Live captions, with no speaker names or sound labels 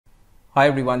Hi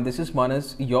everyone, this is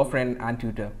Manas, your friend and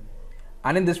tutor.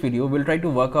 And in this video, we'll try to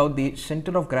work out the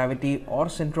center of gravity or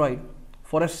centroid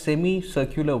for a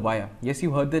semicircular wire. Yes,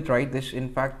 you heard that right. This in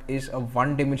fact is a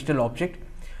one-dimensional object,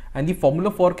 and the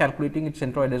formula for calculating its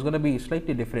centroid is going to be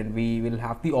slightly different. We will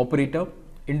have the operator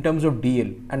in terms of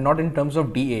dl and not in terms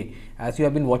of dA, as you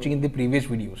have been watching in the previous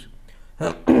videos.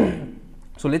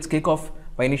 So let's kick off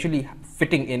by initially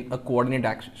fitting in a coordinate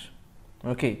axis.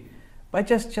 Okay, by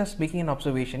just making an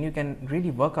observation, you can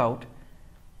really work out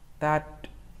that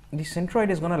the centroid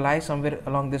is going to lie somewhere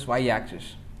along this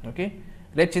y-axis. Okay,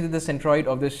 let's say that the centroid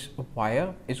of this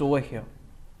wire is over here.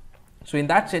 So in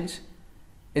that sense,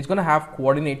 it's going to have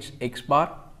coordinates x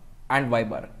bar and y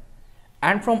bar,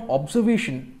 and from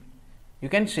observation you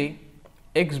can say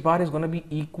x bar is going to be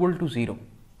equal to 0.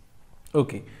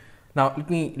 Okay, now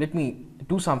let me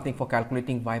do something for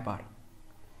calculating y bar.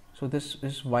 So this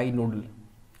is y nodal.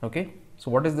 Okay,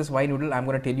 so what is this y nodal? I'm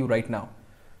going to tell you right now.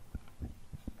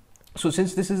 So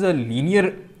since this is a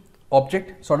linear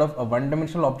object, sort of a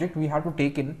one-dimensional object, we have to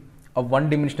take in a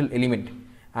one-dimensional element,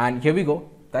 and here we go.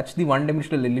 That's the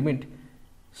one-dimensional element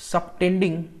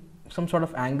subtending some sort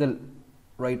of angle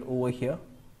right over here,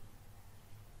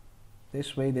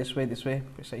 this way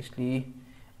precisely,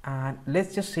 and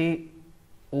let's just say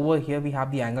over here we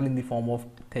have the angle in the form of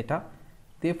theta.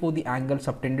 Therefore the angle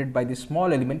subtended by this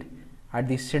small element at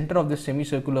the center of the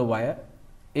semicircular wire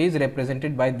is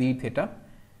represented by the theta,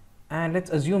 and let's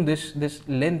assume this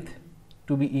length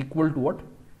to be equal to what?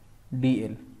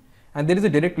 dl. And there is a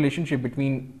direct relationship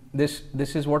between this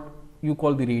is what you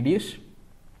call the radius,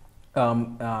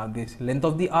 this length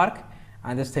of the arc,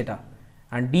 and this theta,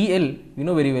 and dl you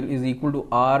know very well is equal to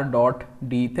r dot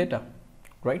d theta,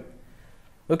 right?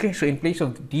 Okay, so in place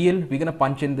of dl we're going to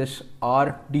punch in this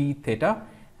r d theta.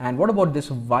 And what about this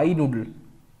y nodal?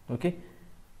 Okay,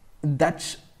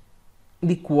 that's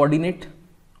the coordinate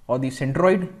or the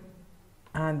centroid,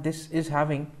 and this is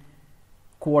having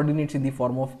coordinates in the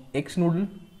form of x nodal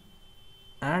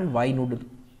and y nodal,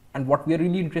 and what we are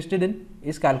really interested in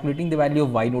is calculating the value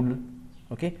of y nodal.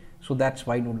 Okay, so that's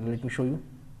y nodal. Let me show you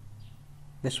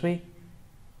this way.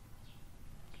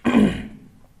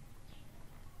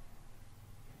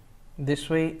 This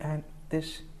way, and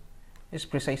this is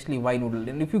precisely y nodal.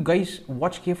 And if you guys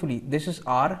watch carefully, this is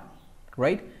r,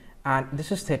 right, and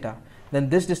this is theta. Then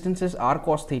this distance is r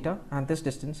cos theta, and this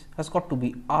distance has got to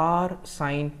be r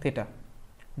sin theta.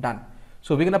 Done.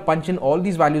 So we're going to punch in all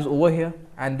these values over here,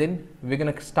 and then we're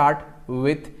going to start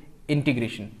with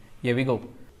integration. Here we go.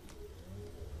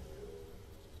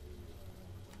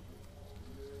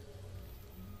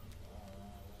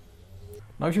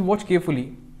 Now if you watch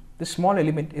carefully, this small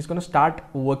element is going to start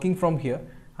working from here,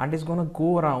 and is going to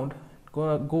go around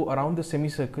the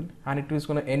semicircle, and it is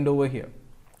going to end over here.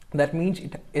 That means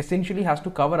it essentially has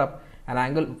to cover up an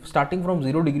angle starting from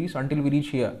 0 degrees until we reach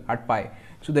here at pi.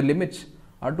 So the limits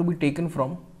are to be taken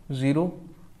from 0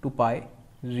 to pi,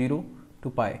 0 to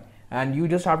pi, and you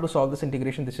just have to solve this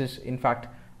integration. This is in fact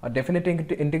a definite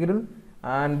integral,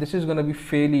 and this is going to be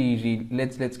fairly easy.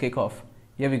 Let's kick off.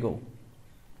 Here we go.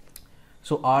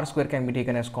 So r square can be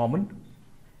taken as common,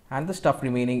 and the stuff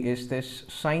remaining is this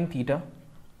sine theta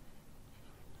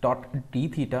dot d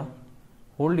theta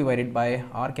whole divided by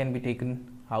r can be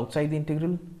taken outside the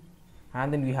integral,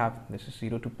 and then we have this is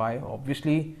 0 to pi,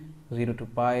 obviously 0 to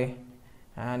pi,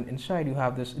 and inside you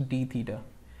have this d theta,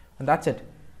 and that's it.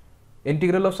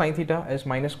 Integral of sine theta is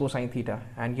minus cosine theta,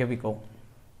 and here we go.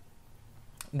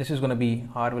 This is going to be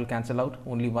r will cancel out,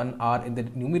 only one r in the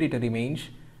numerator remains,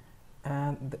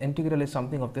 and the integral is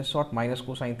something of this sort, minus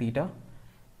cosine theta,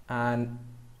 and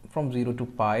from 0 to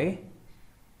pi,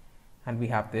 and we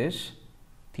have this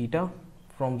theta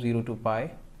from 0 to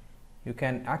pi. You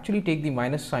can actually take the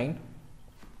minus sign,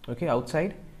 okay,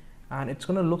 outside, and it's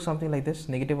going to look something like this,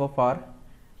 negative of r,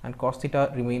 and cos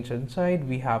theta remains inside.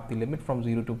 We have the limit from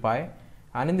 0 to pi,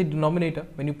 and in the denominator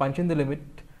when you punch in the limit,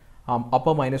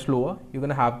 upper minus lower, you're going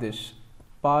to have this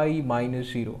pi minus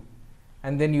 0,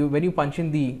 and then when you punch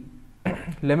in the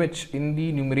limits in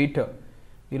the numerator,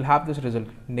 you'll have this result,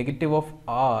 negative of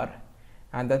r,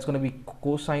 and that's going to be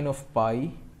cosine of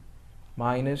pi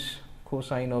minus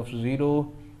cosine of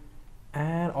 0,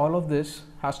 and all of this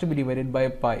has to be divided by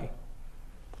pi.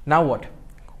 Now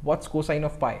what's cosine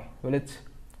of pi? Well, it's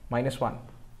minus 1.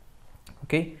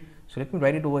 Okay, so let me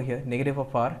write it over here, negative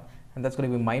of r, and that's going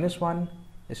to be minus 1.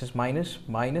 This is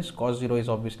minus cos 0 is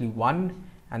obviously 1,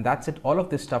 and that's it. All of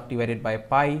this stuff divided by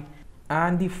pi,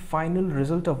 and the final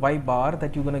result of y bar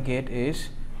that you're going to get is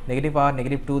negative r,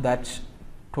 negative 2, that's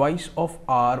twice of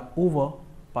r over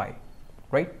pi,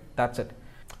 right? That's it.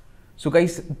 So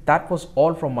guys, that was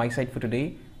all from my side for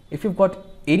today. If you've got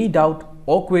any doubt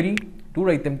or query, do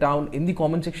write them down in the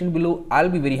comment section below. I'll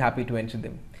be very happy to answer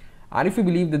them. And if you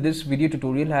believe that this video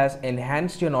tutorial has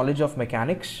enhanced your knowledge of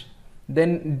mechanics,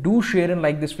 then do share and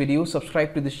like this video,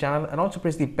 subscribe to this channel, and also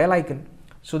press the bell icon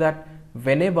so that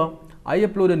whenever I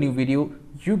upload a new video,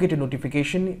 you get a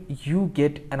notification, you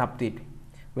get an update.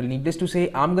 Well, needless to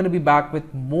say, I'm going to be back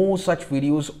with more such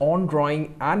videos on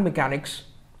drawing and mechanics.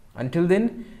 Until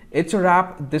then, it's a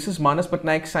wrap. This is Manas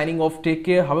Patnaik signing off. Take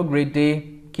care, have a great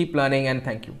day, keep learning, and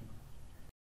thank you.